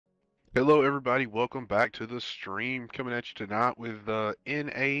Hello, everybody. Welcome back to the stream. Coming at you tonight with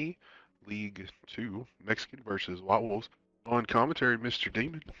NA League 2 Mexican versus White Wolves. On commentary, Mr.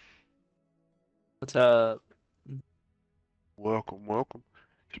 Demon. What's up? Welcome, welcome.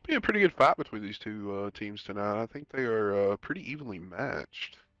 Should be a pretty good fight between these two teams tonight. I think they are pretty evenly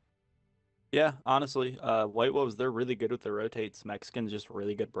matched. Yeah, honestly, White Wolves, they're really good with the rotates. Mexicans just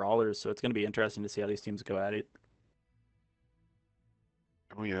really good brawlers, so it's going to be interesting to see how these teams go at it.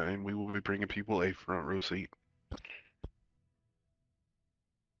 Oh yeah, and we will be bringing people a front row seat.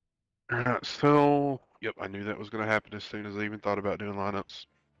 Alright, so yep, I knew that was going to happen as soon as I even thought about doing lineups.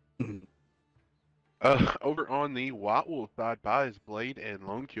 Over on the White Wolf side, by his Blade and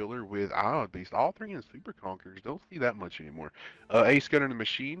Lone Killer with Ion Beast, all three in Super Conquerors. Don't see that much anymore. Ace Gunner in the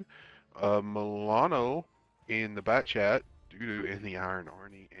Machine, Milano in the Bat Chat, Doodoo in the Iron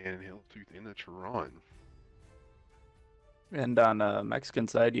Arnie, and Helltooth in the Tehran. And on Mexican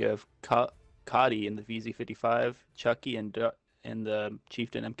side, you have Cody in the VZ55, Chucky in the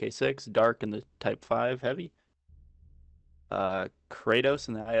Chieftain MK6, Dark in the Type 5 Heavy, Kratos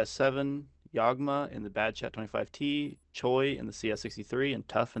in the IS7, Yagma in the Bad Chat 25T, Choi in the CS63, and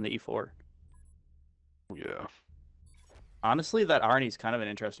Tough in the E4. Yeah. Honestly, that Arnie's kind of an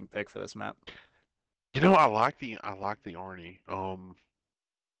interesting pick for this map. You know, I like the Arnie.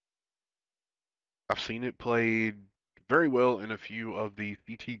 I've seen it played very well in a few of the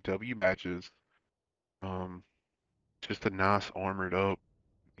CTW matches. Um, just a nice armored up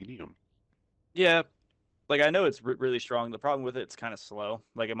medium. Yeah, like I know it's really strong. The problem with it's kind of slow.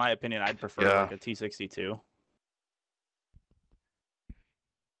 Like in my opinion, I'd prefer Yeah. like a T62.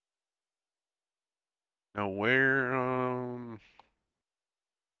 Now where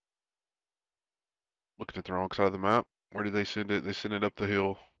looking at the wrong side of the map. Where did they send it? They sent it up the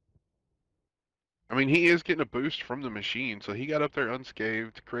hill. I mean, he is getting a boost from the machine, so he got up there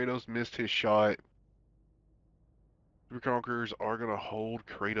unscathed. Kratos missed his shot. Super Conquerors are gonna hold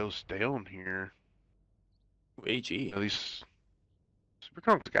Kratos down here. AG. Now these Super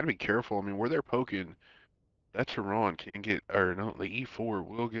Conquerors got to be careful. I mean, where they're poking, that Tehran can get, or no, the E4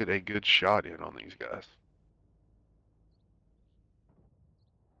 will get a good shot in on these guys.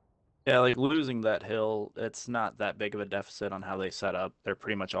 Yeah, like losing that hill, it's not that big of a deficit on how they set up. They're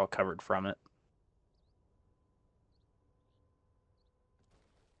pretty much all covered from it.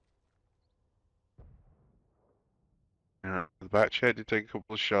 Yeah, the Bat Chat did take a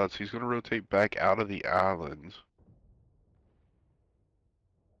couple of shots. He's gonna rotate back out of the island.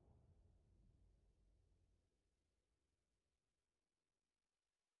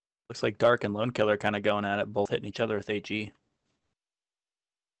 Looks like Dark and Lone Killer kind of going at it, both hitting each other with AG.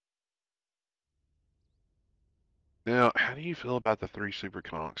 Now, how do you feel about the three Super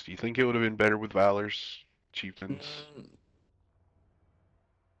Conks? Do you think it would have been better with Valor's Chieftains? Mm,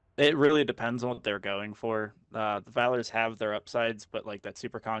 It really depends on what they're going for. The Valors have their upsides, but like that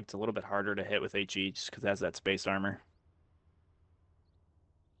Super Conc's a little bit harder to hit with HE just because it has that space armor.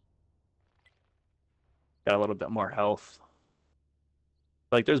 Got a little bit more health.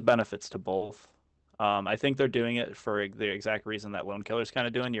 Like there's benefits to both. I think they're doing it for the exact reason that Lone Killer's kind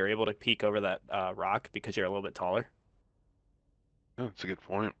of doing. You're able to peek over that rock because you're a little bit taller. Yeah, that's a good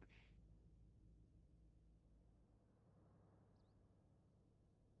point.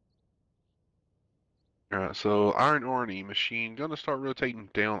 Alright, so Iron Arnie machine gonna start rotating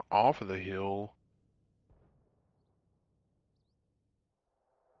down off of the hill.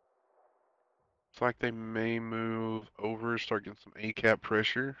 Looks like they may move over, start getting some A-cap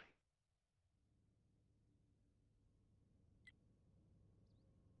pressure.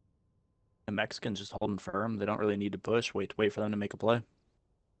 The Mexicans just holding firm. They don't really need to push. Wait for them to make a play.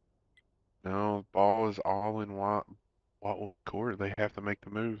 Now, ball is all in White court. They have to make the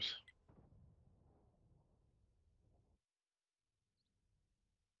moves.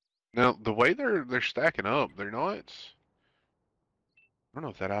 Now, the way they're stacking up, they're not. I don't know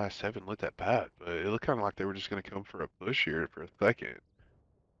if that I-7 lit that bad, but it looked kind of like they were just going to come for a push here for a second.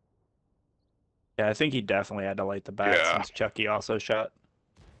 Yeah, I think he definitely had to light the bat Yeah. since Chucky also shot.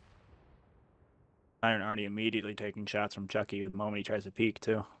 Iron already immediately taking shots from Chucky the moment he tries to peek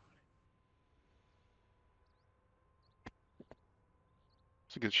too.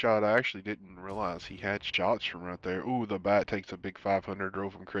 It's a good shot. I actually didn't realize he had shots from right there. Ooh, the bat takes a big 500 row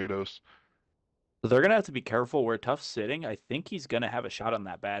from Kratos. So they're gonna have to be careful where Tough's sitting. I think he's gonna have a shot on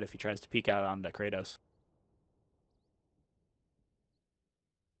that bat if he tries to peek out onto Kratos.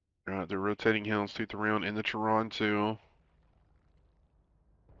 All right, they're rotating Houndstooth around in the Toronto.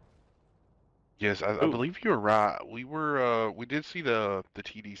 Yes, I Ooh, believe you're right. We did see the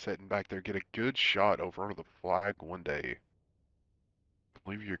TD setting back there get a good shot over under the flag one day.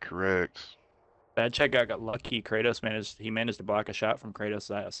 believe you're correct. Bad check got lucky. Kratos managed to block a shot from Kratos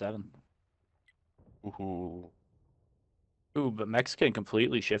at 7. Ooh. Ooh, but Mexican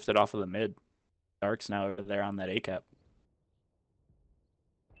completely shifted off of the mid. Dark's now over there on that A cap.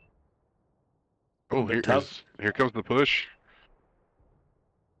 Ooh, Oh, but tough here comes the push.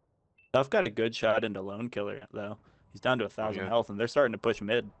 Tough got a good shot into Lone Killer though. He's down to 1,000 Yeah. health, and they're starting to push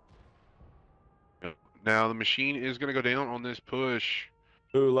mid. Yep. Now the machine is gonna go down on this push.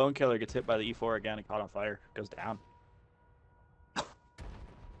 Ooh, Lone Killer gets hit by the E4 again and caught on fire. Goes down.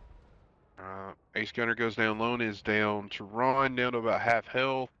 Ace Gunner goes down. Lone is down. Tehran down to about half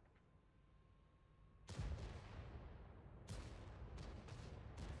health.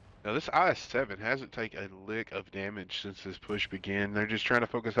 Now this IS-7 hasn't taken a lick of damage since this push began. They're just trying to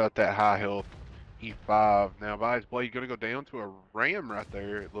focus out that high health E5. Now Vi's Blade gonna go down to a ram right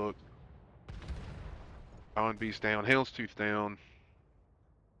there, it looks. Iron Beast down, Houndstooth down.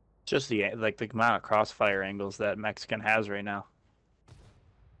 Just the amount of crossfire angles that Mexican has right now.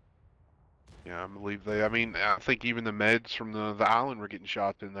 Yeah, I believe I mean, I think even the meds from the island were getting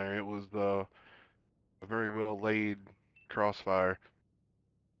shots in there. It was a very well laid crossfire.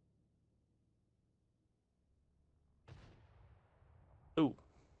 Ooh,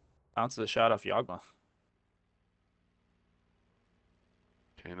 bounces the shot off Yagma.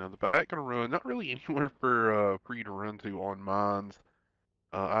 Okay, now the back gonna run. Not really anywhere for you to run to on mines.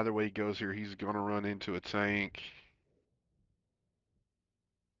 Either way he goes here, he's gonna run into a tank.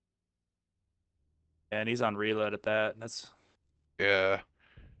 And he's on reload at that. That's Yeah.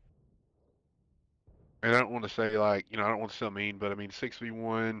 And I don't want to say like, I don't want to sound mean, but I mean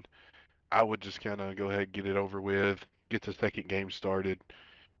 6v1, I would just kind of go ahead and get it over with, get the second game started.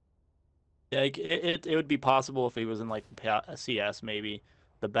 yeah. It would be possible if he was in like a CS maybe.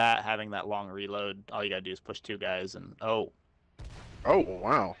 The bat having that long reload, all you gotta do is push 2 guys and oh, Oh,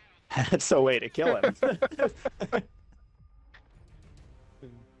 wow. that's the way to kill him.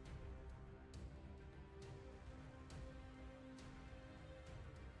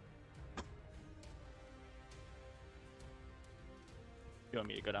 You want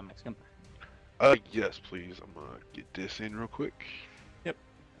me to go down Mexican? Yes, please. I'm gonna get this in real quick. Yep.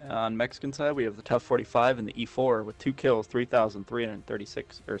 On Mexican side, we have the Tough 45 and the E4 with 2 kills,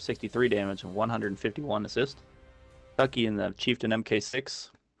 3,336 or 63 damage and 151 assist. Tucky in the Chieftain MK6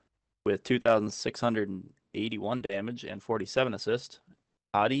 with 2,681 damage and 47 assist.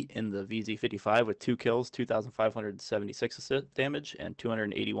 Adi in the VZ55 with 2 kills, 2,576 assist damage and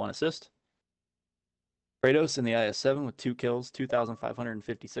 281 assist. Kratos in the IS-7 with 2 kills,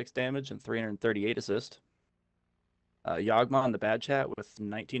 2,556 damage and 338 assist. Yagma in the Bad Chat with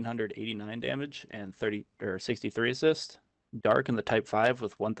 1,989 damage and 63 assist. Dark in the Type 5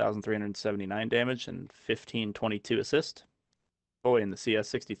 with 1,379 damage and 1,522 assist. Boy in the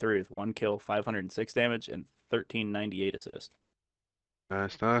CS63 with 1 kill, 506 damage and 1,398 assist.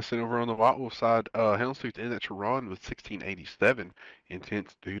 Nice, nice. And over on the White Wolf side, Houndstooth in at Tehran with 1687.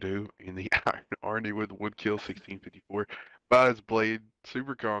 Intense doo-doo in the Iron Army with 1 kill, 1654. Buys Blade,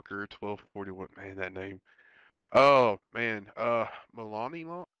 Super Conqueror, 1241. Man, that name. Oh, man. Milani,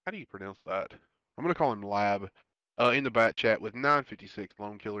 how do you pronounce that? I'm going to call him Lab. In the bat chat with 956.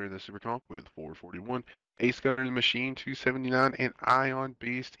 Lone Killer in the Super Conk with 441. Ace Gunner in the Machine, 279, and Ion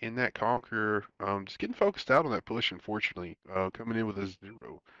Beast in that Conqueror. Just getting focused out on that push, unfortunately. Coming in with a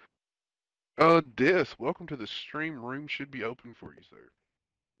 0. Dis, welcome to the stream. Room should be open for you, sir.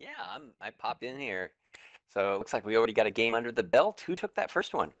 Yeah, I popped in here. So it looks like we already got a game under the belt. Who took that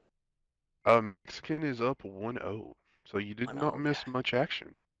first one? Mexican is up 1-0, so you did 1-0, not miss yeah. much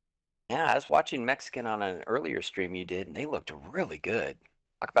action. Yeah, I was watching Mexican on an earlier stream you did, and they looked really good.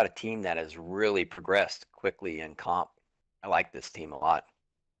 Talk about a team that has really progressed quickly in comp. I like this team a lot.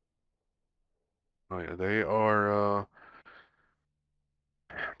 Oh yeah,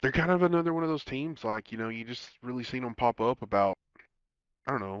 they're kind of another one of those teams, like, you just really seen them pop up about,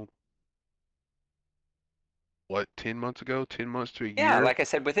 I don't know, what, 10 months ago, 10 months to a Yeah, year. like I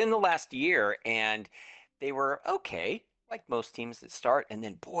said, within the last year, and they were okay, like most teams that start. And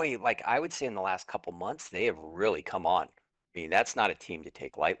then, boy, like I would say in the last couple months, they have really come on. I mean, that's not a team to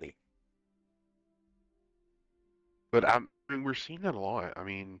take lightly. But I mean, we're seeing that a lot. I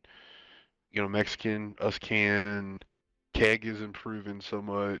mean, Mexican, us can, Keg is improving so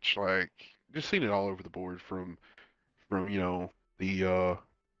much. Like, just seeing it all over the board from the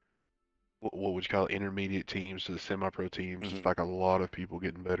what would you call it, intermediate teams to the semi-pro teams. Just like a lot of people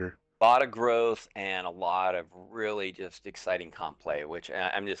getting better. A lot of growth and a lot of really just exciting comp play, which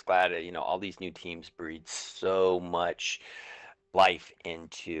I'm just glad that, all these new teams breed so much life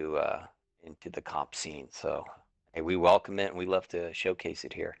into the comp scene. So Hey, we welcome it and we love to showcase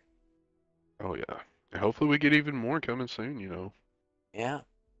it here. Oh yeah. And hopefully we get even more coming soon. Yeah.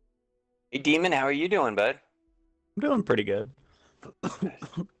 Hey, Demon, how are you doing, bud? I'm doing pretty good. Good.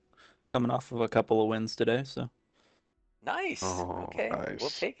 Coming off of a couple of wins today, so. Nice. Oh, Okay, we'll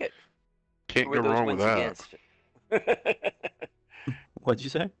nice. take it. Who Can't were go those wrong with wins that. against? What'd you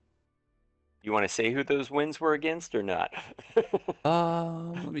say? You want to say who those wins were against or not?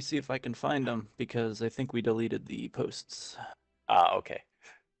 Let me see if I can find them because I think we deleted the posts. Okay.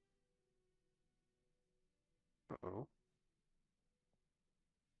 Uh-oh.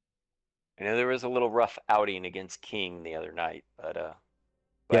 I know there was a little rough outing against King the other night, but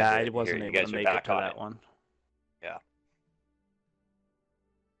glad Yeah, I to hear wasn't you able to guys are make it back to on that it. one. Yeah.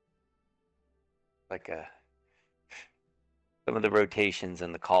 Like some of the rotations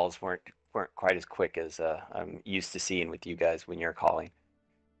and the calls weren't quite as quick as I'm used to seeing with you guys when you're calling.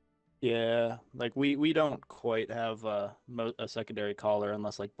 Yeah, like we don't quite have a secondary caller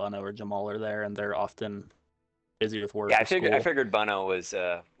unless like Buno or Jamal are there, and they're often busy with work Yeah, or school. I figured Buno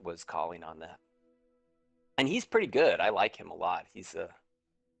was calling on that, and he's pretty good. I like him a lot. He's a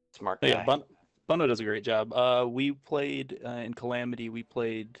smart Yeah, guy. Buno does a great job. We played in Calamity. We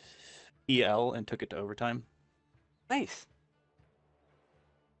played EL and took it to overtime. Nice,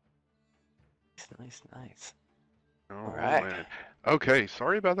 nice. All Oh right. man. Okay,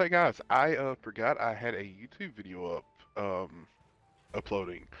 sorry about that, guys. I forgot I had a YouTube video up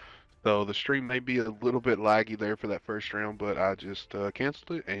uploading. So the stream may be a little bit laggy there for that first round, but I just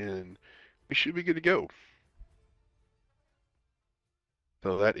canceled it and we should be good to go.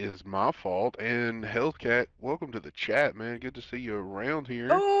 So that is my fault. And Hellcat, welcome to the chat, man. Good to see you around here.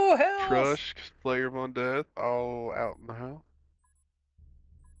 Oh, hells! Trush, Slayer Von Death, all out in the house.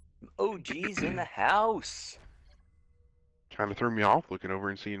 OG's in the house. Kind of threw me off looking over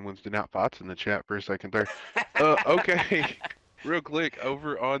and seeing Winston Outfights in the chat for a second there. Okay. Real quick,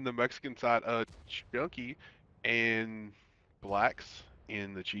 over on the Mexican side, Chunky and Blacks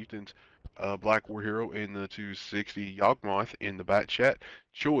in the Chieftains, Black War Hero in the 260, Yawgmoth in the Bat Chat,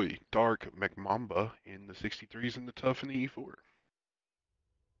 Joy, Dark, McMamba in the 63s, and the Tough in the E4.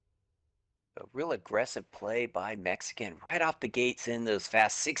 A real aggressive play by Mexican right off the gates in those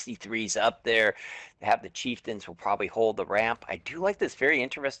fast 63s up there. They have the Chieftains will probably hold the ramp. I do like this very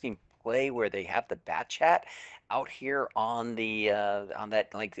interesting play where they have the bat chat out here on the on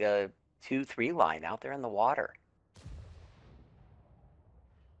that like 2-3 line out there in the water.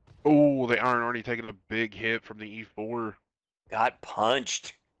 Oh, they aren't already taking a big hit from the E4. Got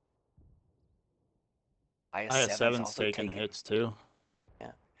punched. IS-7's IS-7's also taking taken hits too.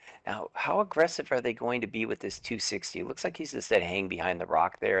 Yeah. Now, how aggressive are they going to be with this 260? It looks like he's just at hang behind the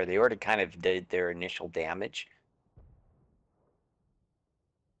rock there. They already kind of did their initial damage.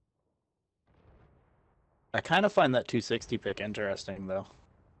 I kind of find that 260 pick interesting though.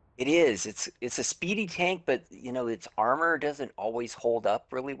 It is. It's a speedy tank, but you know its armor doesn't always hold up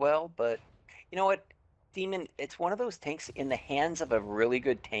really well. But you know what, Demon? It's one of those tanks in the hands of a really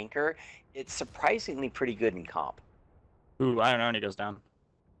good tanker. It's surprisingly pretty good in comp. Ooh, Iron Arnie goes down.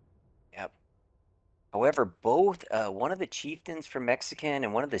 Yep. However, both one of the chieftains from Mexican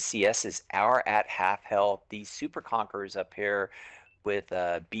and one of the CSs are at half health. These super conquerors up here with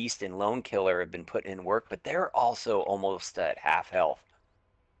Beast and Lone Killer have been putting in work, but they're also almost at half health.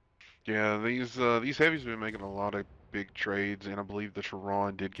 Yeah, these heavies have been making a lot of big trades, and I believe the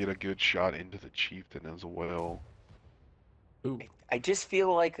Tehran did get a good shot into the Chieftain as well. Ooh. I just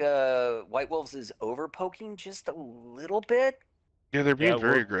feel like White Wolves is over poking just a little bit. Yeah, they're being Yeah,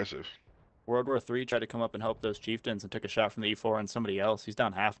 very aggressive. World War III tried to come up and help those chieftains and took a shot from the E4 on somebody else. He's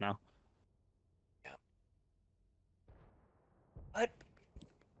down half now. Yeah. But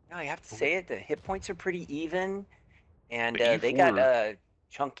no, I have to say it. The hit points are pretty even, and The they got E4,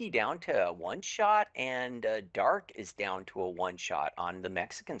 Chunky down to a one shot, and Dark is down to a one shot on the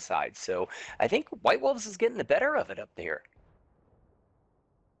Mexican side. So I think White Wolves is getting the better of it up there.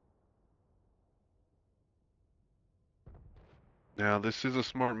 now this is a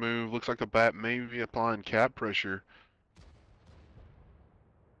smart move. Looks like the bat may be applying cap pressure.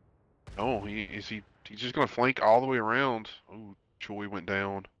 Oh, he's just gonna flank all the way around. Oh, Choi went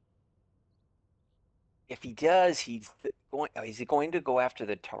down. If he does, he's going. Is he going to go after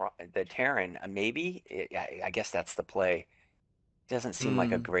the Terran? Maybe. I guess that's the play. Doesn't seem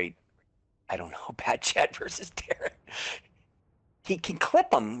like a great. I don't know. Bad chat versus Terran. He can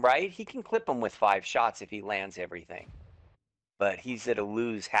clip him, right? He can clip him with 5 shots if he lands everything. But he's going to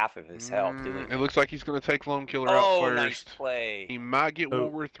lose half of his health doing It it. looks like he's gonna take Lone Killer out Oh, first. nice play. He might get Oh.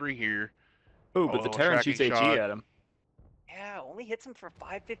 World War III here. Ooh, but the Terran tracking shoots AG shot. at him. Yeah, only hits him for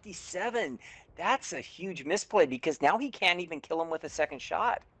 557. That's a huge misplay because now he can't even kill him with a second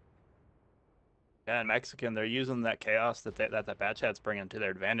shot. Yeah, in Mexican, they're using that chaos that that Bat Chat's bringing to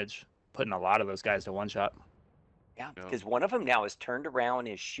their advantage, putting a lot of those guys to one shot. Yeah, Yep. because one of them now is turned around and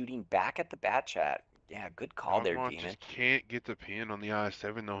is shooting back at the Bat Chat. Yeah, good call there, Yawgmoth Demon. just can't get the pin on the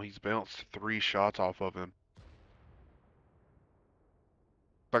I-7 though. He's bounced 3 shots off of him.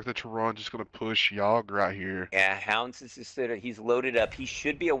 Like the Tehran just gonna push Yogg right here. Yeah, Hounds is just he's loaded up. He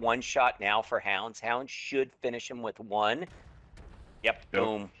should be a one shot now for Hounds. Hounds should finish him with one. Yep,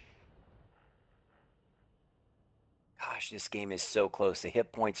 boom. Gosh, this game is so close. The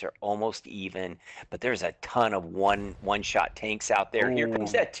hit points are almost even, but there's a ton of one shot tanks out there. Here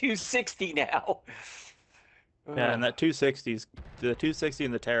comes Ooh. that 260 now. Yeah, and that 260s, the 260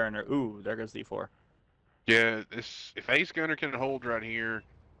 and the Terran are, ooh, there goes D4. Yeah, this if Ace Gunner can hold right here,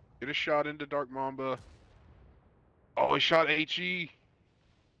 get a shot into Dark Mamba. Oh, he shot HE.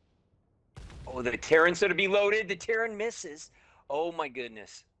 Oh, the Terran's going to be loaded. The Terran misses. Oh my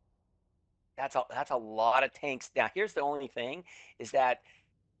goodness. That's a lot of tanks. Now, here's the only thing is that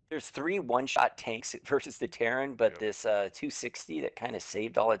there's 3 one-shot tanks versus the Terran, but Yep. this 260 that kind of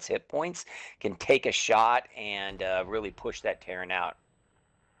saved all its hit points can take a shot and really push that Terran out.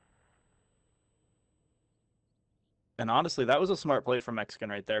 And honestly, that was a smart play from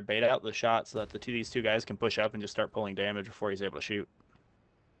Mexican right there. Bait out the shot so that these two guys can push up and just start pulling damage before he's able to shoot.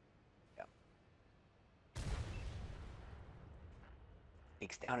 Yep.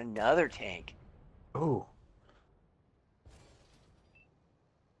 Takes down another tank. Ooh.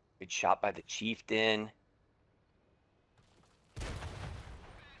 Good shot by the Chieftain.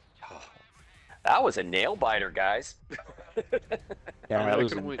 Oh, that was a nail biter, guys. Yeah, that that could have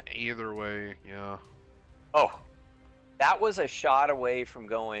was went either way. Yeah. Oh, that was a shot away from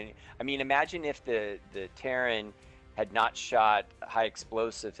going. I mean, imagine if the Terran had not shot high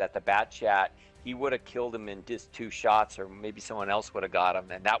explosives at the Bat Chat, he would have killed him in just 2 shots, or maybe someone else would have got him,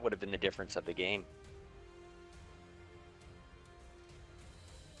 and that would have been the difference of the game.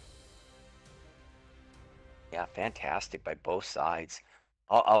 Yeah, fantastic by both sides.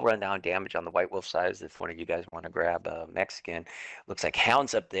 I'll run down damage on the White Wolf sides if one of you guys want to grab Mexican. Looks like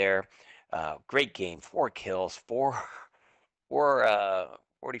Hound's up there. Great game, 4 kills,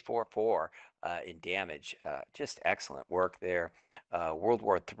 44-4 in damage. Just excellent work there. World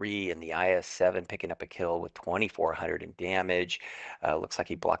War III and the IS-7 picking up a kill with 2,400 in damage. Looks like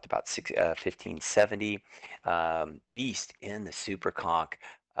he blocked about 1570. Beast in the Super Conch.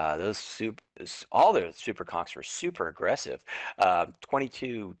 All the Super Conchs were super aggressive.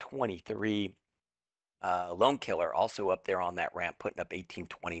 22-23. Lone Killer also up there on that ramp, putting up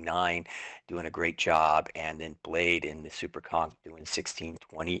 1829, doing a great job. And then Blade in the Super Conch doing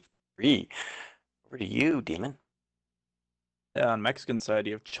 1623. Over to you, Demon. Yeah, on Mexican side,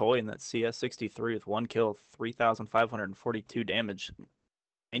 you have Choi in that CS63 with 1 kill, 3,542 damage,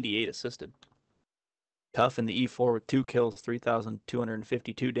 98 assisted. Tough in the E4 with 2 kills,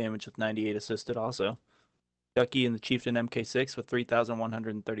 3,252 damage with 98 assisted also. Ducky in the Chieftain MK6 with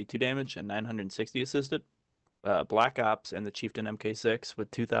 3,132 damage and 960 assisted. Black Ops and the Chieftain MK6 with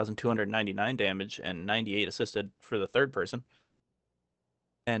 2,299 damage and 98 assisted for the third person.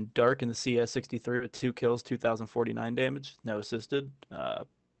 And Dark in the CS63 with 2 kills, 2,049 damage, no assisted.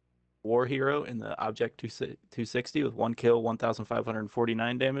 War Hero in the Object 260 with 1 kill,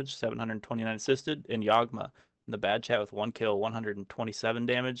 1,549 damage, 729 assisted. And Yawgmoth in the Bad Chat with 1 kill, 127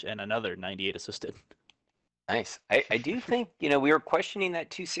 damage, and another 98 assisted. Nice. I do think, we were questioning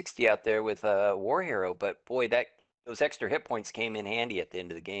that 260 out there with War Hero, but boy, those extra hit points came in handy at the end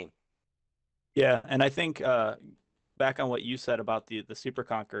of the game. Yeah, and I think back on what you said about the Super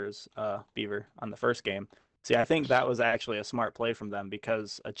Conquerors, Beaver, on the first game. See, I think that was actually a smart play from them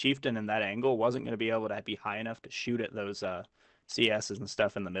because a Chieftain in that angle wasn't going to be able to be high enough to shoot at those CSs and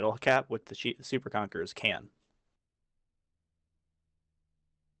stuff in the middle cap, which the Super Conquerors can.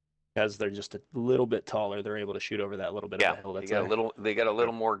 Because they're just a little bit taller, they're able to shoot over that little bit of a hill. They got a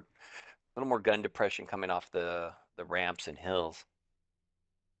little more gun depression coming off the ramps and hills.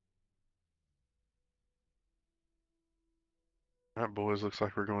 All right, boys. Looks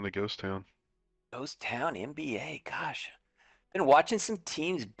like we're going to Ghost Town. Ghost Town NBA. Gosh, been watching some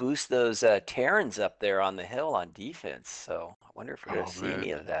teams boost those Terrans up there on the hill on defense. So I wonder if we're gonna see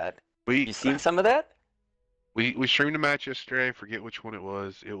any of that. You seen some of that? We streamed a match yesterday. I forget which one it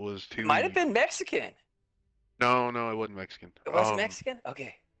was. It was two. It might have been Mexican. No, it wasn't Mexican. It was Mexican.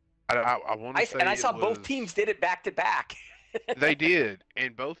 Okay. I want to say. And I saw both teams did it back to back. They did,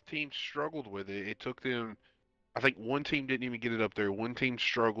 and both teams struggled with it. It took them. I think one team didn't even get it up there. One team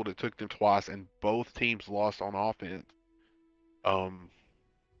struggled. It took them twice, and both teams lost on offense. Um,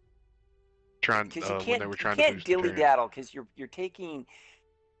 trying Because when they were you trying to can't boost the dilly Terran. daddle because you're taking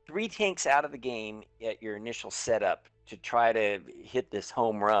 3 tanks out of the game at your initial setup to try to hit this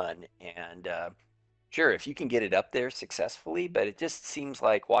home run. And sure, if you can get it up there successfully, but it just seems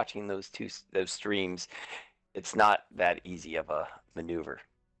like watching those streams, it's not that easy of a maneuver.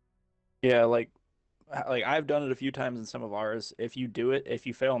 Yeah, like I've done it a few times in some of ours. If you do it, if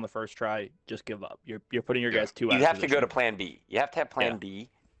you fail on the first try, just give up. You're putting your Yeah. guys too out You of have to go position. to plan B. You have to have plan Yeah. B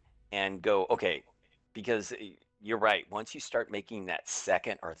and go, okay, because you're right. Once you start making that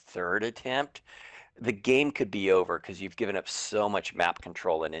second or third attempt, the game could be over because you've given up so much map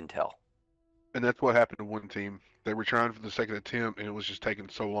control and intel. And that's what happened to one team. They were trying for the second attempt, and it was just taking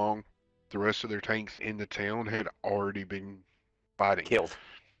so long. The rest of their tanks in the town had already been fighting. Killed.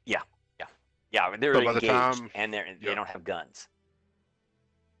 Yeah, yeah, yeah. They're So by the engaged time, and they yeah, don't have guns.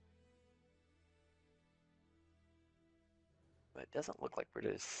 But it doesn't look like we're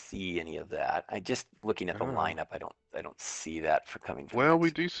going to see any of that. I just looking at the lineup, I don't see that for coming from. well,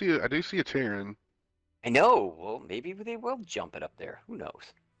 Mexico. I do see a Terran. I know. Well, maybe they will jump it up there. Who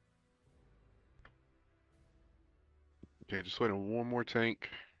knows? Okay, just wait on one more tank.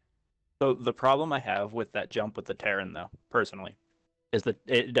 So the problem I have with that jump with the Terran, though, personally, is that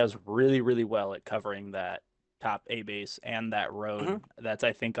it does really, really well at covering that top A base and that road. That's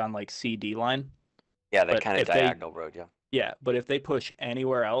I think on like CD line. Yeah, that But kind of if they diagonal road. Yeah. Yeah, but if they push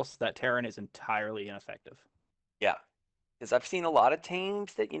anywhere else, that Terran is entirely ineffective. Yeah. Because I've seen a lot of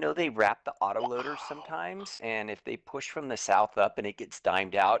teams that, they wrap the autoloader sometimes, and if they push from the south up and it gets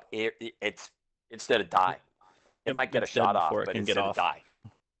dimed out, it's instead of die. It might get a It's dead shot off, before it but can get instead of off. die.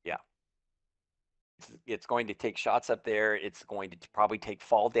 Yeah. It's going to take shots up there. It's going to probably take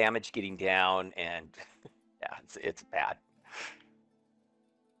fall damage getting down, and yeah, it's bad.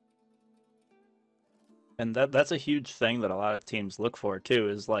 And that's a huge thing that a lot of teams look for too,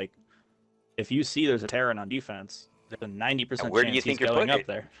 is like if you see there's a Terran on defense, there's a 90% Where do chance you think he's you're going putting up it?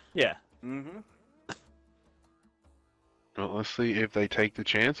 there. Yeah. Mm-hmm. Well, let's see if they take the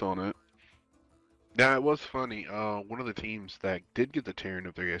chance on it. Now, it was funny. One of the teams that did get the Terran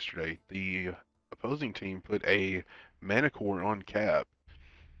up there yesterday, the opposing team put a Manicore on cap.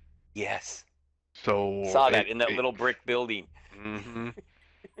 Yes. So Saw that in that little brick building. Mm-hmm.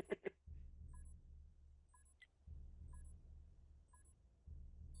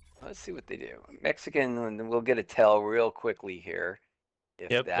 Let's see what they do. MXICN, we'll get a tell real quickly here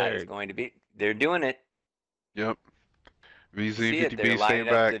if that is going to be. They're doing it. Yep. VZ, See it. 50B They're staying lining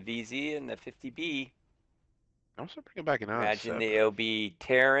up back. the VZ and the 50B. I'm also bringing back an Imagine they'll be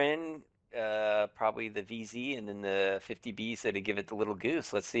Terran, probably the VZ, and then the 50Bs that'll give it the little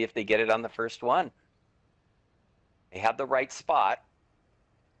goose. Let's see if they get it on the first one. They have the right spot.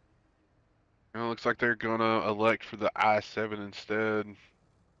 It looks like they're gonna elect for the I-7 instead.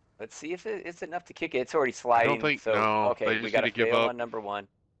 Let's see if it's enough to kick it. It's already sliding. I don't think so, no. Okay, They just we got to need to give fail up. on number one.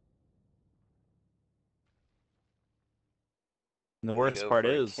 And the worst part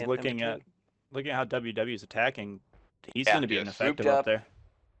is looking at how WW is attacking. He's going to be ineffective up there.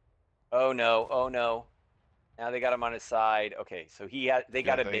 Oh no! Oh no! Now they got him on his side. Okay, so they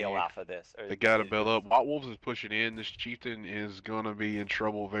got to bail off of this. They got to bail up. White Wolves is pushing in. This chieftain is gonna be in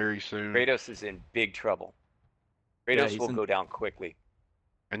trouble very soon. Kratos is in big trouble. Kratos will go down quickly.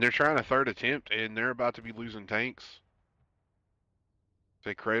 And they're trying a third attempt, and they're about to be losing tanks.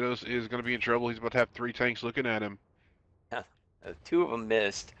 Say Kratos is going to be in trouble. He's about to have 3 tanks looking at him. 2 of them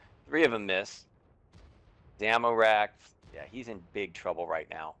missed. 3 of them missed. Ammo rack. Yeah, he's in big trouble right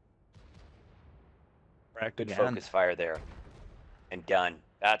now. Good focus fire there. And done.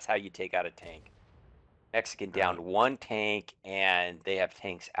 That's how you take out a tank. MXICN down 1 tank, and they have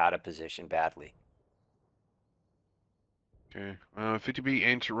tanks out of position badly. Okay. 50B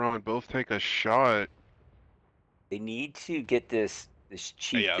and Tehran both take a shot. They need to get this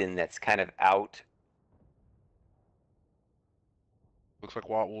chieftain that's kind of out. Looks like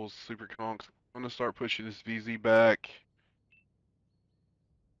White Wolves Super Conks going to start pushing this VZ back.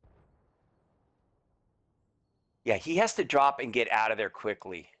 Yeah, he has to drop and get out of there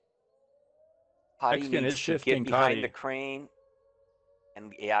quickly. Potty needs to get behind the crane.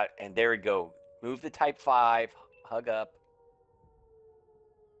 And yeah, and there we go. Move the Type 5, hug up.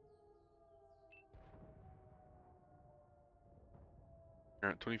 All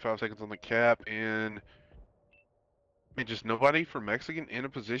right, 25 seconds on the cap, and I mean, just nobody from MXICN in a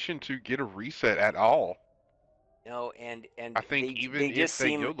position to get a reset at all. No, and I think even if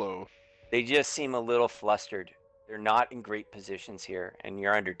they YOLO, they just seem a little flustered. They're not in great positions here, and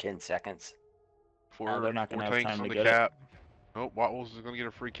you're under 10 seconds. They're not going to have tanks time on to the get cap. Oh, White Wolves is going to get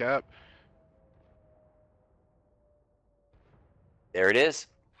a free cap. There it is.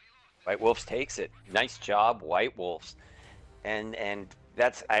 White Wolves takes it. Nice job, White Wolves. And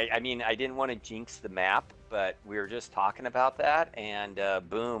that's I mean, I didn't want to jinx the map, but we were just talking about that, and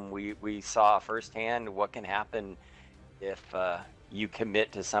boom, we saw firsthand what can happen if you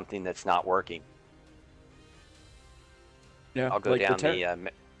commit to something that's not working. Yeah, I'll go like down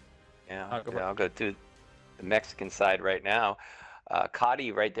the I'll go to the Mexican side right now.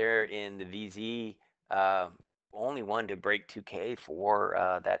 Cotty right there in the VZ, only one to break 2K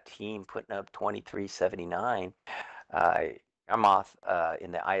for that team, putting up 2379. I'm off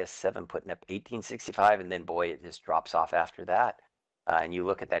in the IS7 putting up 1865, and then boy, it just drops off after that. And you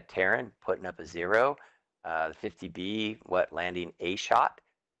look at that Terran putting up a 0, the 50B landing a shot.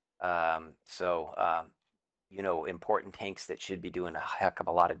 You know, important tanks that should be doing a heck of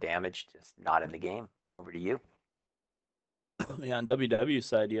a lot of damage, just not in the game. Over to you. Yeah, on WW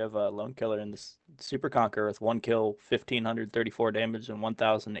side, you have a Lone Killer in the Super Conqueror with 1 kill, 1,534 damage, and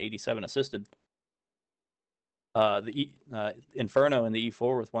 1,087 assisted. Inferno in the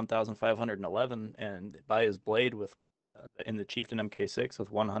E4 with 1,511, and by his blade with in the Chieftain MK6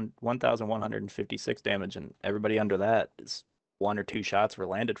 with 1,156 damage, and everybody under that is 1 or 2 shots were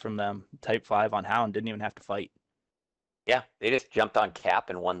landed from them. Type 5 on Hound didn't even have to fight. Yeah, they just jumped on cap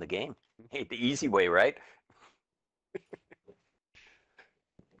and won the game. Hey, the easy way, right?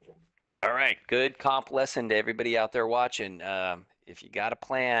 All right, good comp lesson to everybody out there watching. If you got a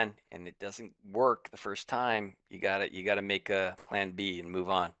plan and it doesn't work the first time, you gotta make a plan B and move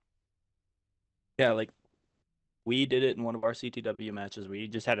on. Yeah, like we did it in one of our CTW matches. We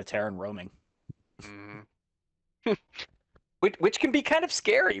just had a Terran roaming. Mm-hmm. Which can be kind of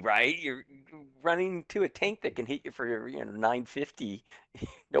scary, right? You're running to a tank that can hit you for 950.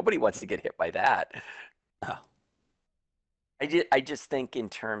 Nobody wants to get hit by that. Oh. I just think in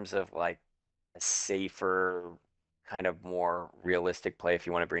terms of like a safer, kind of more realistic play, if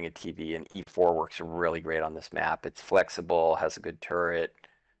you want to bring a TV, and E4 works really great on this map. It's flexible, has a good turret.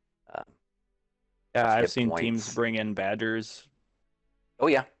 Yeah, I've hit seen points. teams bring in Badgers. Oh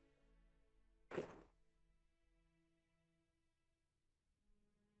yeah.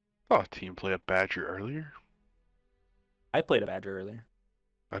 Saw a team play a Badger earlier. I played a Badger earlier.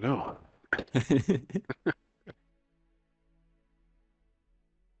 I know.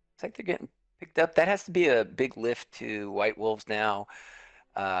 It's like they're getting picked up. That has to be a big lift to White Wolves now.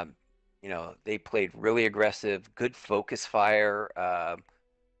 You know, they played really aggressive, good focus fire.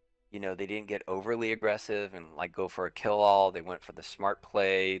 You know, they didn't get overly aggressive and like go for a kill all. They went for the smart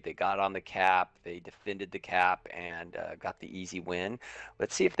play. They got on the cap. They defended the cap and got the easy win.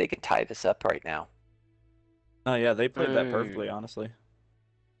 Let's see if they can tie this up right now. Oh yeah, they played that perfectly, honestly.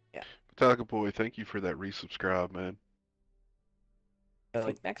 Yeah. Metallica Boy, thank you for that resubscribe, man. I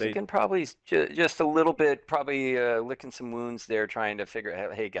think MXICN probably just a little bit, probably licking some wounds there, trying to figure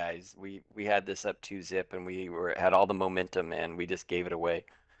out, hey guys, we had this up 2-zip and we had all the momentum and we just gave it away.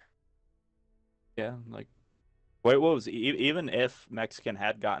 Yeah, like White Wolves, even if MXICN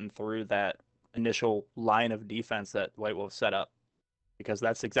had gotten through that initial line of defense that White Wolves set up, because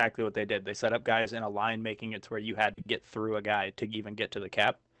that's exactly what they did. They set up guys in a line, making it to where you had to get through a guy to even get to the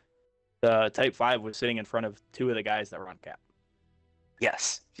cap. The Type 5 was sitting in front of 2 of the guys that were on cap.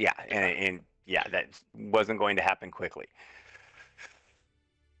 Yes, yeah, and yeah, that wasn't going to happen quickly.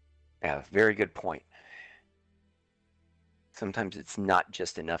 Yeah, very good point. Sometimes it's not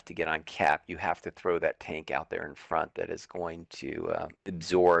just enough to get on cap. You have to throw that tank out there in front that is going to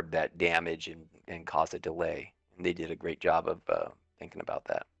absorb that damage and cause a delay. And they did a great job of thinking about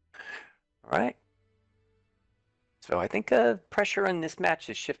that. All right. So I think pressure on this match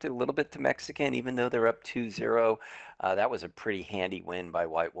has shifted a little bit to MXICN, even though they're up 2-0. That was a pretty handy win by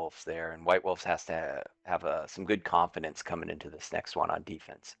White Wolves there. And White Wolves has to have some good confidence coming into this next one on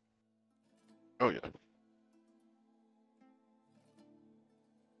defense. Oh, yeah.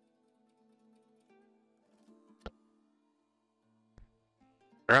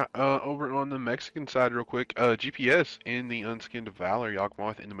 All right, over on the Mexican side real quick, GPS in the Unskinned Valor,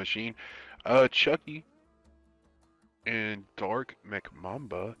 Yawgmoth in the Machine, Chucky and Dark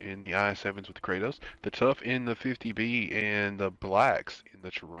McMamba in the I7s with Kratos, the Tough in the 50B, and the Blacks in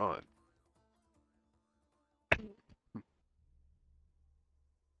the Chiron. It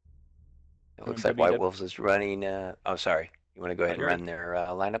looks like White Wolves is running. Oh, sorry. You want to go ahead and run their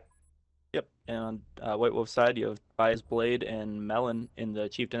lineup? Yep. And on White Wolf side, you have Bias Blade and Melon in the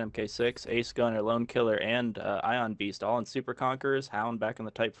Chieftain MK6, Ace Gunner, Lone Killer, and Ion Beast, all in Super Conquerors, Hound back in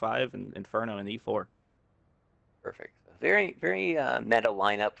the Type 5, and Inferno in the E4. Perfect. Very, very meta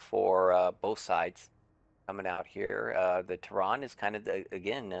lineup for both sides coming out here. The Tehran is kind of,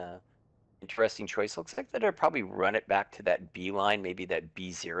 again, Interesting choice. Looks like they'll probably run it back to that B line, maybe that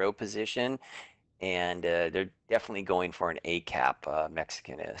B0 position. And they're definitely going for an A cap,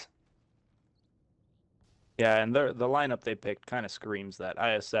 Mexican is. Yeah, and the lineup they picked kind of screams that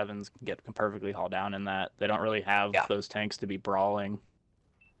IS-7s can perfectly haul down in that. They don't really have Yeah. those tanks to be brawling.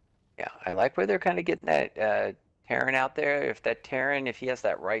 Yeah, I like where they're kind of getting that Terran out there. If that Terran, if he has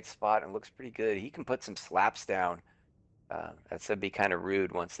that right spot and looks pretty good, he can put some slaps down. That's gonna be kind of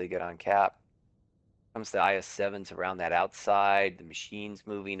rude once they get on cap. Comes the IS-7s around that outside, the machines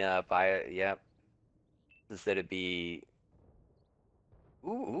moving up. Yep. Instead of be,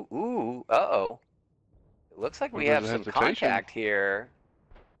 ooh, uh-oh. It looks like we have some contact here.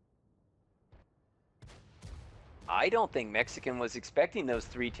 I don't think Mexican was expecting those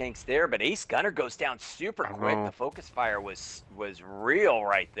 3 tanks there, but Ace Gunner goes down super quick. The focus fire was real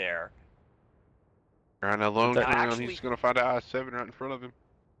right there. And alone, he's going to find an IS-7 right in front of him.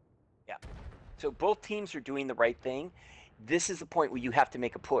 Yeah. So both teams are doing the right thing. This is the point where you have to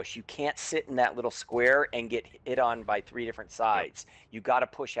make a push. You can't sit in that little square and get hit on by 3 different sides. Yep. You got to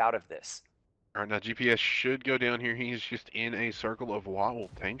push out of this. All right, now GPS should go down here. He's just in a circle of White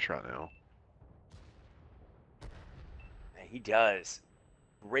Wolf tanks right now. He does.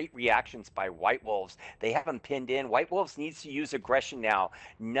 Great reactions by White Wolves. They have him pinned in. White Wolves needs to use aggression now.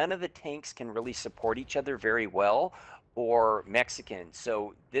 None of the tanks can really support each other very well, or Mexican.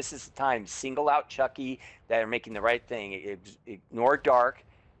 So this is the time. Single out Chucky. That are making the right thing. Ignore Dark.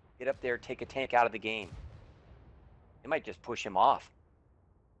 Get up there. Take a tank out of the game. They might just push him off.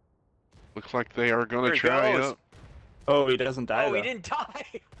 Looks like they are going to try it. Oh, he doesn't die, though. He didn't die.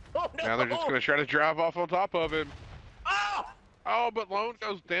 Oh, no. Now they're just going to try to drive off on top of him. Oh! Oh, but Lone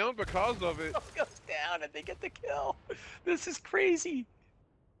goes down because of it. Lone goes down and they get the kill. This is crazy.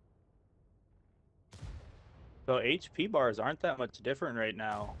 So HP bars aren't that much different right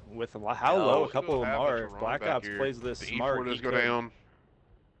now with how low a couple of them are. If Black Ops plays this smart, he go down.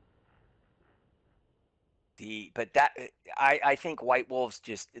 But that I think White Wolves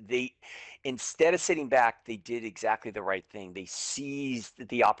just instead of sitting back, they did exactly the right thing. They seized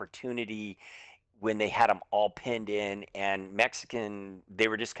the opportunity when they had them all pinned in, and Mexican, they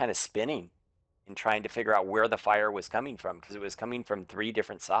were just kind of spinning and trying to figure out where the fire was coming from, because it was coming from 3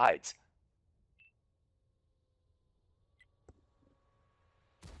 different sides.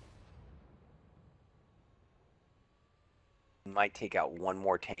 Might take out one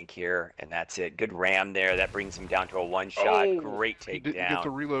more tank here, and that's it. Good ram there. That brings him down to a 1-shot. Oh, great takedown. He didn't get to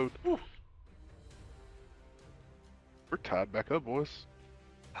reload. Whew. We're tied back up, boys.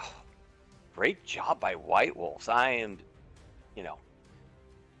 Great job by White Wolves. White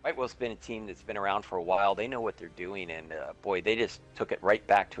Wolves been a team that's been around for a while. They know what they're doing, and boy, they just took it right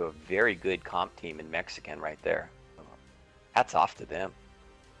back to a very good comp team in Mexican right there. Hats off to them.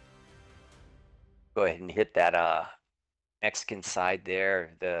 Go ahead and hit that Mexican side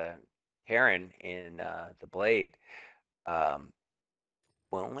there, the Terran in the blade.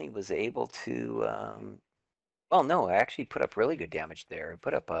 Only was able to well, no, I actually put up really good damage there.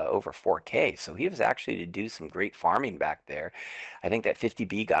 Put up over 4K, so he was actually to do some great farming back there. I think that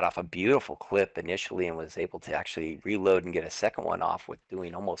 50B got off a beautiful clip initially and was able to actually reload and get a second one off with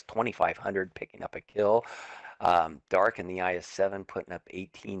doing almost 2,500, picking up a kill. Dark in the IS-7 putting up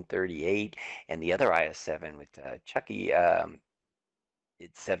 1838, and the other IS-7 with Chucky,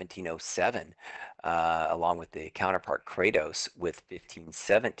 it's 1707, along with the counterpart Kratos with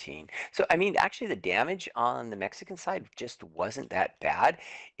 1517. So, I mean, actually the damage on the Mexican side just wasn't that bad.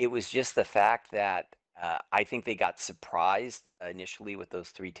 It was just the fact that I think they got surprised initially with those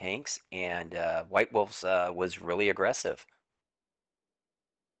 3 tanks, and White Wolves was really aggressive.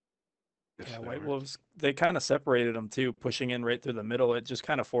 Yeah, White Wolves, they kind of separated them too, pushing in right through the middle. It just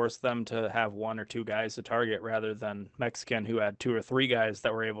kind of forced them to have 1 or 2 guys to target rather than Mexican, who had 2 or 3 guys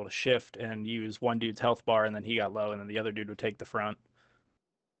that were able to shift and use one dude's health bar, and then he got low, and then the other dude would take the front.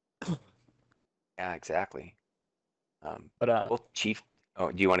 Yeah, exactly. But Chief,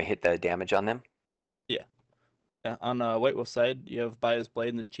 do you want to hit the damage on them? Yeah. Yeah, on White Wolf side, you have Baya's Blade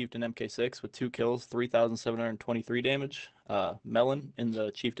in the Chieftain MK6 with 2 kills, 3,723 damage. Melon in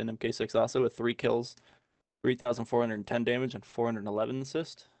the Chieftain MK6 also with 3 kills, 3,410 damage and 411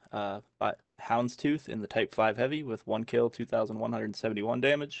 assist. Houndstooth in the Type 5 Heavy with 1 kill, 2,171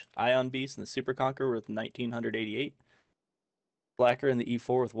 damage. Ion Beast in the Super Conqueror with 1,988. Blacker in the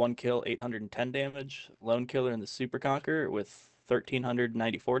E4 with 1 kill, 810 damage. Lone Killer in the Super Conqueror with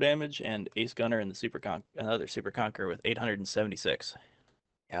 1,394 damage, and Ace Gunner in the another Super Conqueror with 876.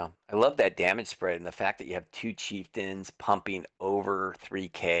 Yeah, I love that damage spread and the fact that you have 2 chieftains pumping over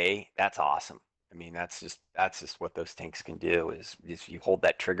 3K. That's awesome. I mean, that's just what those tanks can do is you hold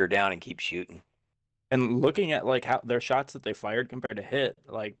that trigger down and keep shooting. And looking at like how their shots that they fired compared to hit,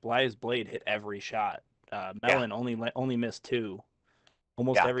 like Bly's blade hit every shot. Yeah, Melon only missed 2.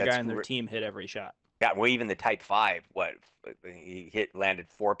 Almost yeah, every guy that's in their team hit every shot. yeah. Well, even the Type 5, what he landed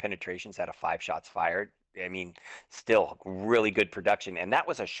 4 penetrations out of 5 shots fired. I mean, still really good production, and that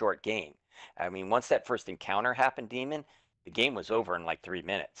was a short game. I mean, once that first encounter happened, Demon, the game was over in like 3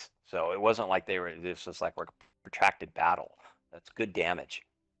 minutes. So it wasn't like this was like a protracted battle. That's good damage.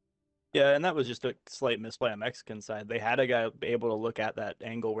 Yeah, and that was just a slight misplay on Mexican side. They had a guy able to look at that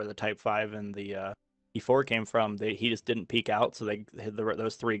angle where the Type 5 and the E4 came from. He just didn't peek out, so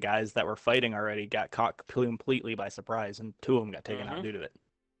those 3 guys that were fighting already got caught completely by surprise, and 2 of them got taken out due to it.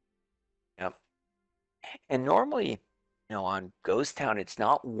 Yep. And normally, on Ghost Town, it's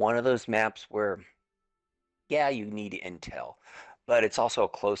not one of those maps where, yeah, you need intel, but it's also a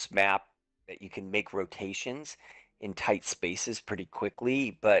close map that you can make rotations in tight spaces pretty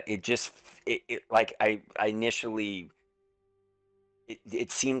quickly. But it like I initially,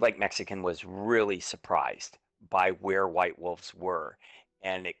 it seemed like MXICN was really surprised by where White Wolves were.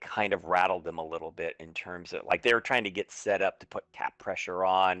 And it kind of rattled them a little bit in terms of like they were trying to get set up to put cap pressure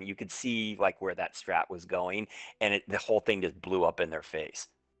on. You could see like where that strat was going, and the whole thing just blew up in their face.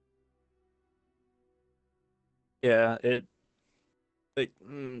 Yeah,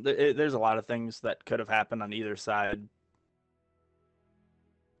 there's a lot of things that could have happened on either side.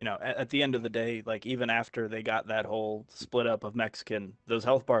 At the end of the day, like even after they got that whole split up of Mexican, those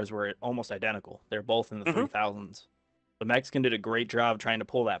health bars were almost identical. They're both in the 3000s. The Mexican did a great job trying to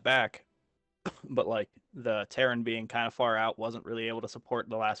pull that back, but like the Terran being kind of far out wasn't really able to support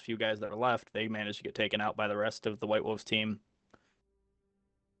the last few guys that were left. They managed to get taken out by the rest of the White Wolves team.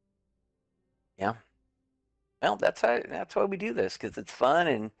 Yeah. Well, that's why we do this, because it's fun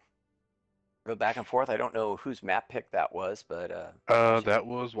and go back and forth. I don't know whose map pick that was, but That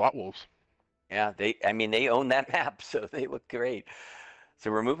was White Wolves. yeah, they own that map, so they look great.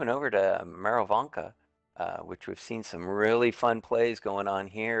 So we're moving over to Murovanka, which we've seen some really fun plays going on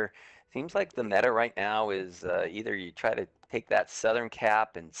here. Seems like the meta right now is either you try to take that southern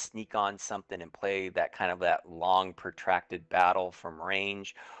cap and sneak on something and play that long protracted battle from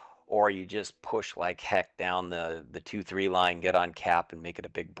range, or you just push like heck down the 2-3 line, get on cap and make it a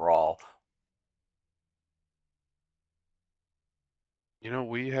big brawl.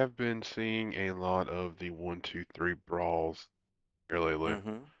 We have been seeing a lot of the 1-2-3 brawls here lately.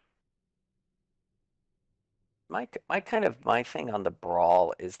 Mm-hmm. My thing on the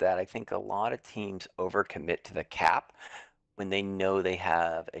brawl is that I think a lot of teams overcommit to the cap when they know they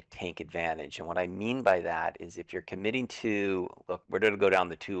have a tank advantage. And what I mean by that is if you're committing to, look, we're going to go down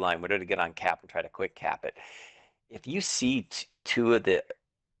the 2 line, we're going to get on cap and try to quick cap it. If you see 2 of the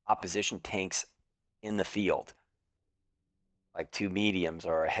opposition tanks in the field, like 2 mediums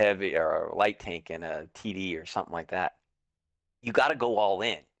or a heavy or a light tank and a TD or something like that, you got to go all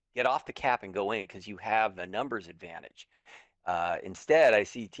in. Get off the cap and go in because you have a numbers advantage. Instead, I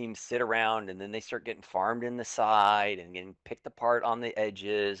see teams sit around and then they start getting farmed in the side and getting picked apart on the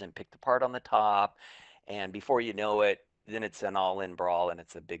edges and picked apart on the top. And before you know it, then it's an all-in brawl and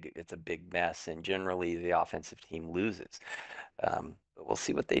it's a big mess. And generally, the offensive team loses. But we'll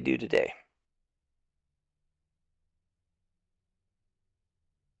see what they do today.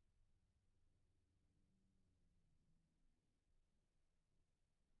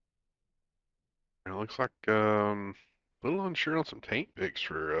 It looks like a little unsure on some tank picks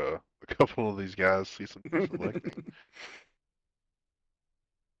for a couple of these guys. See some selecting.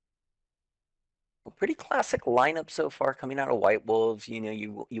 Well, pretty classic lineup so far coming out of White Wolves.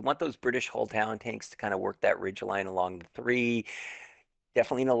 You want those British hull down tanks to kind of work that ridge line along the 3.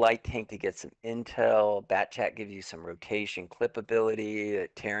 Definitely in a light tank to get some intel. Bat Chat gives you some rotation clip ability.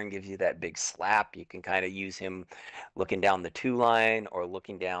 Terran gives you that big slap. You can kind of use him looking down the 2 line or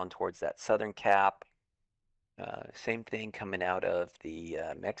looking down towards that southern cap. Same thing coming out of the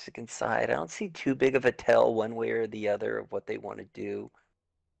Mexican side. I don't see too big of a tell one way or the other of what they want to do.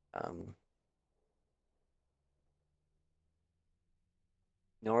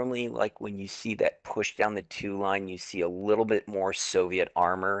 Normally, like when you see that push down the 2 line, you see a little bit more Soviet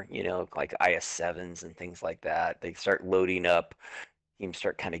armor, like IS-7s and things like that. They start loading up. Teams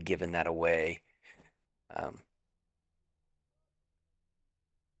start kind of giving that away.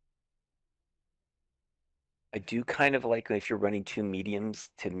 I do kind of like if you're running 2 mediums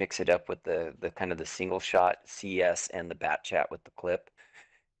to mix it up with the kind of the single shot CS and the Bat Chat with the clip.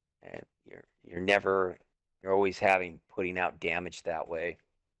 And you're always putting out damage that way.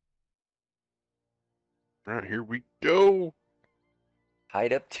 All right, here we go.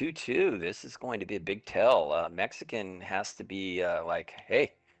 Tied up 2-2. This is going to be a big tell. Mexican has to be like,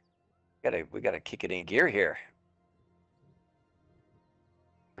 hey, we gotta kick it in gear here.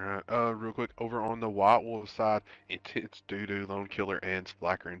 Alright, real quick, over on the White Wolf side, Intense Doodoo, Lone Killer, and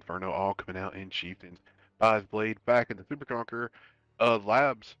Slacker Inferno all coming out in Chieftains. Buys Blade back in the Super Conqueror.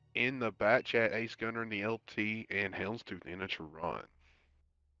 Labs in the Bat Chat, Ace Gunner in the LT, and Houndstooth in a Run.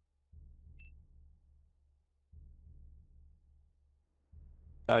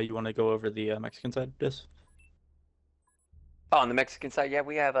 You want to go over the Mexican side of this? Oh, on the Mexican side, yeah,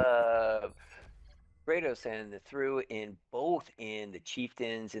 we have Kratos and the through in both in the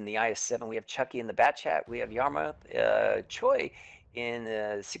Chieftains in the IS-7. We have Chucky in the Bat Chat. We have Yarmouth Choi in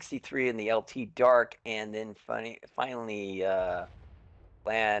the 63 in the LT Dark, and then finally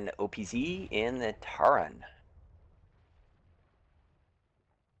Lan OPZ in the Taran.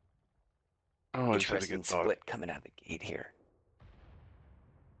 Oh, this is a Interesting good thought. split coming out of the gate here.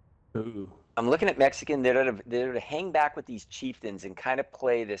 Ooh. I'm looking at Mexican. They're to hang back with these Chieftains and kind of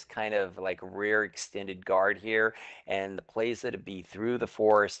play this kind of like rare extended guard here. And the plays that would be through the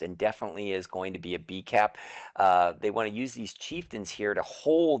forest and definitely is going to be a B cap. They want to use these Chieftains here to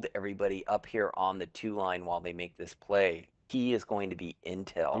hold everybody up here on the 2 line while they make this play. Key is going to be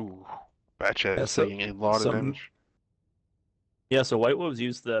intel. Ooh, Bat Chat Yeah, is so- taking a lot of damage. Yeah, so White Wolves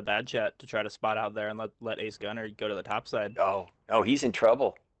used the Bad Chat to try to spot out there and let Ace Gunner go to the top side. Oh, he's in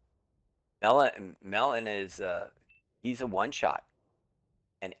trouble. Melon is he's a one-shot,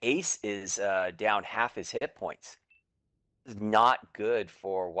 and Ace is down half his hit points. This is not good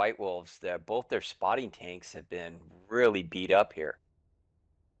for White Wolves. Both their spotting tanks have been really beat up here.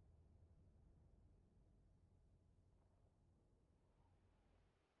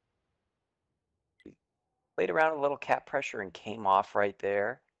 Played around a little cap pressure and came off right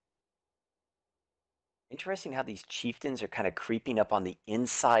there. Interesting how these Chieftains are kind of creeping up on the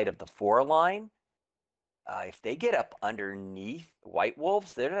inside of the 4 line. If they get up underneath White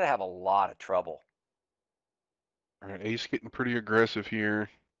Wolves, they're going to have a lot of trouble. Alright, Ace getting pretty aggressive here.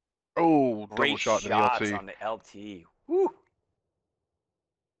 Oh, double Great shot in the shots LT. on the LT. Woo!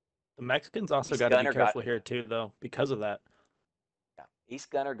 The Mexicans also Ace got to be Gunner careful here too, though, because of that. Yeah. Ace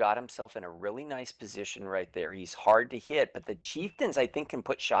Gunner got himself in a really nice position right there. He's hard to hit, but the Chieftains, I think, can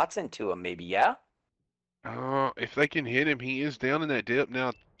put shots into him maybe, yeah? If they can hit him, he is down in that dip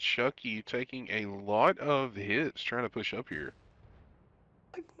now. Chucky taking a lot of hits trying to push up here.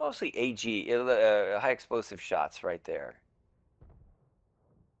 Like mostly AG, high explosive shots right there.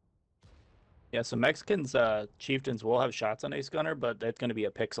 Yeah, so Mexicans, Chieftains will have shots on Ace Gunner, but that's going to be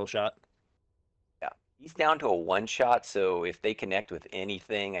a pixel shot. Yeah, he's down to a 1-shot, so if they connect with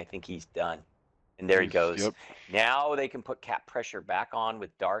anything, I think he's done. And there he goes. Yep. Now they can put cap pressure back on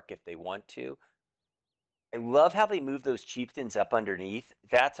with Dark if they want to. I love how they move those Chieftains up underneath.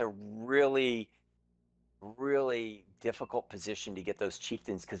 That's a really, really difficult position to get those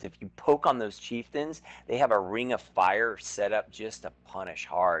Chieftains, because if you poke on those Chieftains, they have a ring of fire set up just to punish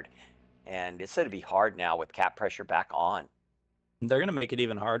hard. And it's going to be hard now with cap pressure back on. They're going to make it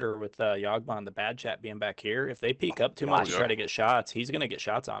even harder with Yogba and the Bad Chat being back here. If they peek up too much to yeah. try to get shots, he's going to get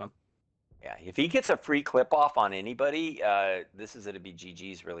shots on him. Yeah, if he gets a free clip off on anybody, this is going to be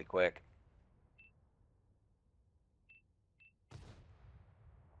GG's really quick.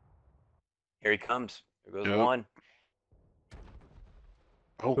 Here he comes. There goes one.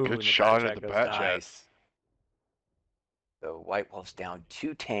 Oh, Ooh, and good the shot Bat at Chat the goes Bat down. Chat. Nice. So White Wolf's down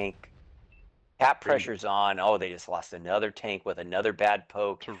 2 tank. Cap pressure's on. Oh, they just lost another tank with another bad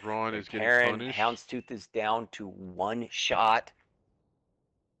poke. Tehran is getting Terran, punished. Houndstooth is down to 1 shot.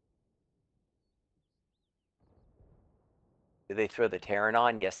 Do they throw the Terran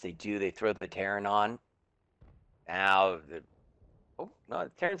on? Yes, they do. They throw the Terran on. Now, oh, no,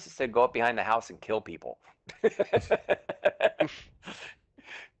 the Terran just said go up behind the house and kill people.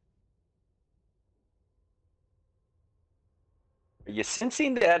 Are you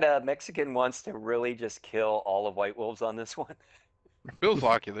sensing that Mexican wants to really just kill all of White Wolves on this one? Feels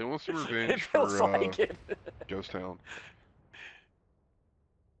like it. They want some revenge It feels for like it. Ghost Town.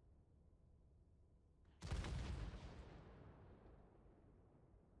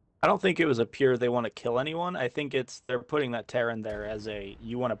 I don't think it was a pure they want to kill anyone. I think it's they're putting that Terran there as a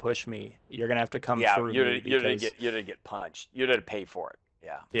you want to push me. You're gonna have to come through you're me because to get punched. You're to pay for it.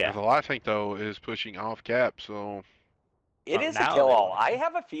 Yeah. yeah. The light tank though is pushing off cap, so It is a now kill they all. wanna I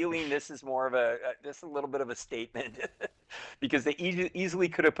have a feeling this is more of just a little bit of a statement because they easily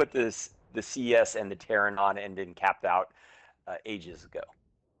could have put the CS and the Terran on and been capped out ages ago.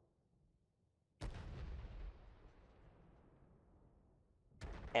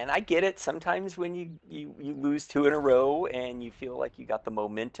 And I get it. Sometimes when you lose 2 in a row and you feel like you got the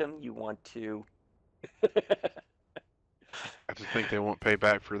momentum, you want to. I just think they won't pay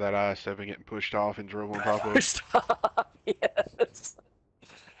back for that I-7 getting pushed off and drove on top of. Stop. Yes.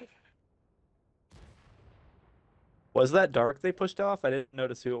 Was that dark they pushed off? I didn't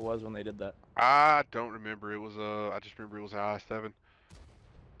notice who it was when they did that. I don't remember. It was I just remember it was I-7.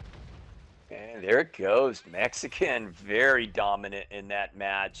 And there it goes. Mexican, very dominant in that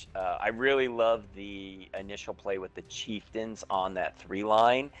match. I really love the initial play with the Chieftains on that 3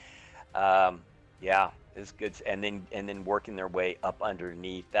 line. Yeah, it's good. And then working their way up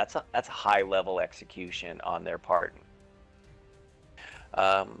underneath. That's a high level execution on their part.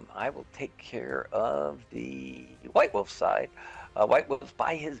 I will take care of the White Wolf side. White Wolf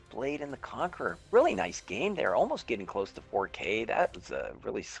by his blade in the Conqueror. Really nice game there, almost getting close to 4K. That was a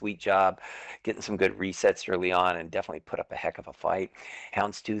really sweet job, getting some good resets early on, and definitely put up a heck of a fight.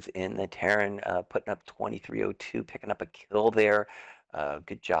 Houndstooth in the Terran, putting up 2302, picking up a kill there.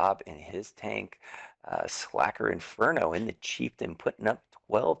 Good job in his tank. Slacker Inferno in the Chieftain, putting up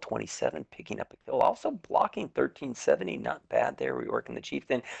 1227, picking up a kill. Also blocking 1370, not bad there. Reworking the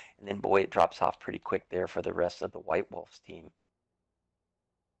Chieftain, and then boy, it drops off pretty quick there for the rest of the White Wolves team.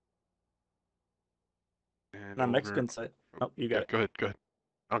 And On Mexican side. Oh, you got it. Go ahead. Go ahead.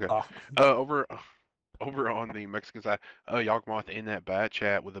 Okay. Oh. Over on the Mexican side, Yawgmoth in that bat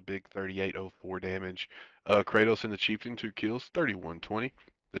chat with a big 3804 damage. Kratos in the Chieftain, 2 kills, 3120.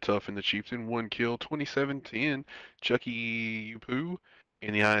 The Tough in the Chieftain, 1 kill, 2710. Chucky Poo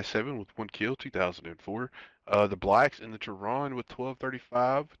in the IS-7 with 1 kill, 2004. The Blacks in the Tehran with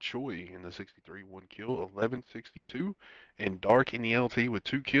 1235. Choi in the 63, 1 kill, 1162. And Dark in the LT with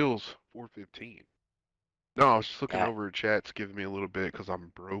 2 kills, 415. No, I was just looking over chat's giving me a little bit because I'm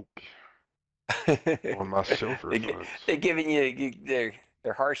broke on my silver funds. They're giving you,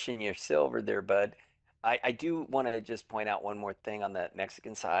 they're harshing your silver there, bud. I do want to just point out one more thing on the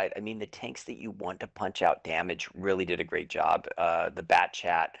Mexican side. I mean, the tanks that you want to punch out damage really did a great job. The Bat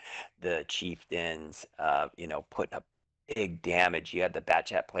Chat, the Chieftains, putting up big damage. You had the Bat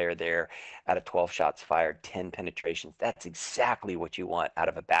Chat player there out of 12 shots fired, 10 penetrations. That's exactly what you want out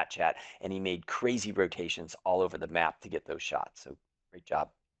of a Bat Chat. And he made crazy rotations all over the map to get those shots. So great job.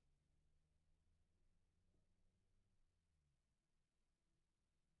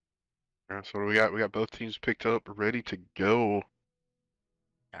 All right, so we got both teams picked up, ready to go.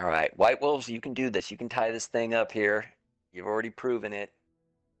 All right, White Wolves, you can do this. You can tie this thing up here. You've already proven it.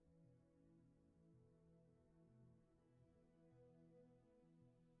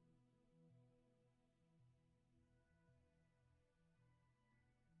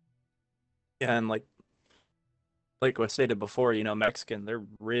 Yeah, and like I stated before, Mexican, they're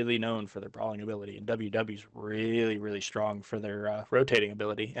really known for their brawling ability, and WW's really, really strong for their rotating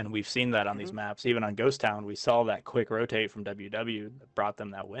ability, and we've seen that on these maps. Even on Ghost Town, we saw that quick rotate from WW that brought them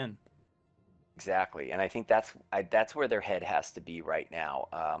that win. Exactly, and I think that's where their head has to be right now.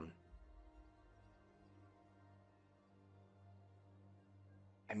 I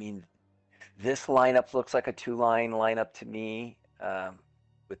mean, this lineup looks like a 2-line lineup to me.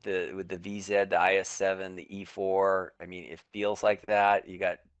 With the VZ, the IS-7, the E4. I mean, it feels like that. You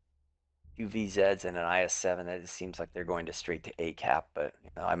got 2 VZs and an IS-7. That just seems like they're going to straight to ACAP, but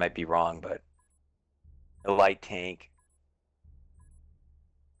I might be wrong. But a light tank.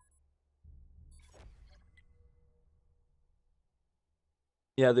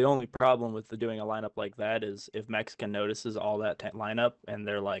 Yeah, the only problem with doing a lineup like that is if Mexican notices all that lineup and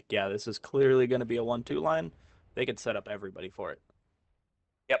they're like, yeah, this is clearly going to be a 1-2 line, they could set up everybody for it.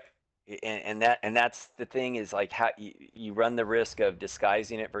 Yep. And that's the thing is like how you run the risk of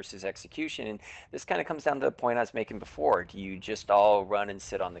disguising it versus execution. And this kind of comes down to the point I was making before. Do you just all run and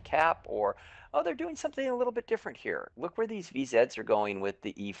sit on the cap, or, oh, they're doing something a little bit different here. Look where these VZs are going with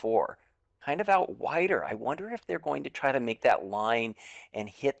the E4. Kind of out wider. I wonder if they're going to try to make that line and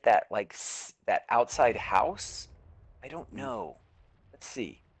hit that that outside house. I don't know. Let's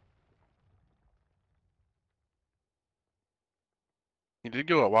see. He did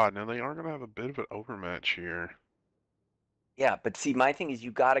go out wide. Now they are going to have a bit of an overmatch here. Yeah, but see, my thing is you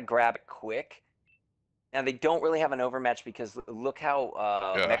got to grab it quick. Now they don't really have an overmatch because look how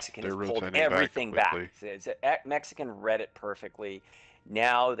Mexican has pulled everything back. Mexican read it perfectly.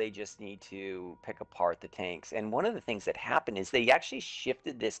 Now they just need to pick apart the tanks. And one of the things that happened is they actually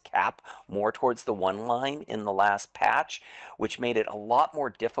shifted this cap more towards the 1 line in the last patch, which made it a lot more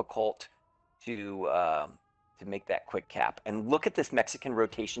difficult to make that quick cap. And look at this Mexican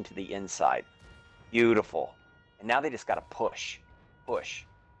rotation to the inside. Beautiful. And now they just got to push.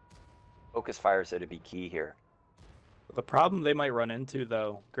 Focus fires are to be key here. The problem they might run into,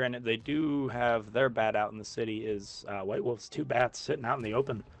 though, granted they do have their bat out in the city, is White Wolf's 2 bats sitting out in the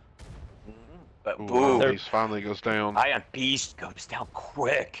open. But Ooh, boom, Iron Beast finally goes down. Ion Beast goes down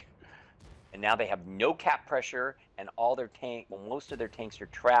quick. And now they have no cap pressure, and all their most of their tanks are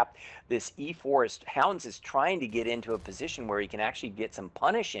trapped. This E4 Hounds is trying to get into a position where he can actually get some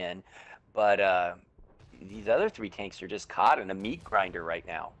punish in, but these other 3 tanks are just caught in a meat grinder right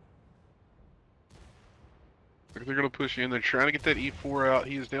now. They're going to push in. They're trying to get that E4 out.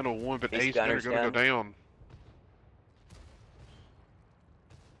 He is down to 1, but Ace Gunner's going to go down.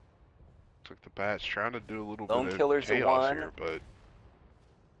 Looks like the bat's trying to do a little Lone bit Killer's of a chaos 1. here, but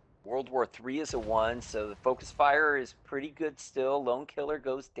World War III is a 1, so the focus fire is pretty good still. Lone Killer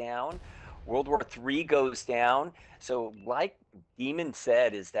goes down. World War III goes down. So like Demon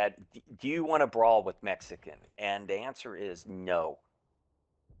said, is that, do you want to brawl with MXICN? And the answer is no.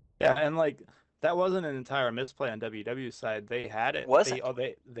 Yeah, and like that wasn't an entire misplay on WW's side. They had it. Wasn't.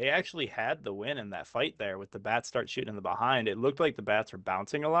 They actually had the win in that fight there with the bats start shooting in the behind. It looked like the bats were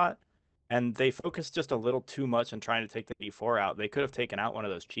bouncing a lot, and they focused just a little too much on trying to take the D4 out. They could have taken out one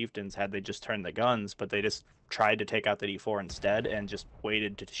of those chieftains had they just turned the guns, but they just tried to take out the D4 instead and just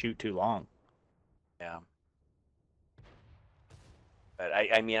waited to shoot too long. Yeah. But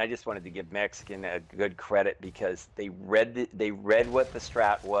I mean, I just wanted to give MXICN a good credit because they read what the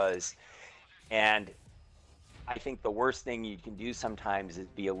strat was, and I think the worst thing you can do sometimes is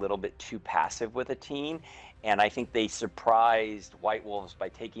be a little bit too passive with a team, and I think they surprised White Wolves by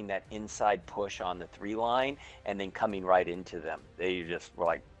taking that inside push on the 3 line and then coming right into them. They just were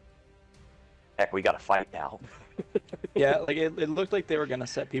like, heck, we got to fight now. Yeah, like it looked like they were going to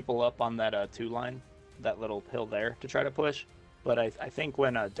set people up on that 2 line, that little hill there to try to push. But I think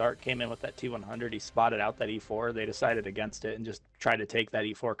when Dart came in with that T100, he spotted out that E4. They decided against it and just tried to take that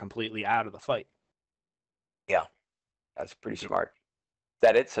E4 completely out of the fight. Yeah, that's pretty smart. Is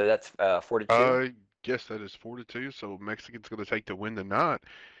that it? So that's 4-2? Yes, that is 4-2. So MXICN's going to take the win tonight.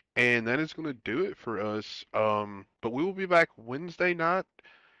 And that is going to do it for us. But we will be back Wednesday night.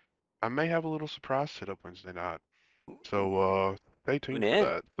 I may have a little surprise set up Wednesday night. So stay tuned for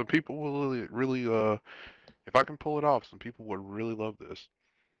that. Some people will really if I can pull it off, some people would really love this.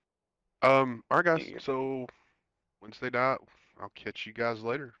 All right, guys. So Wednesday night, I'll catch you guys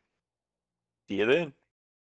later. See you then.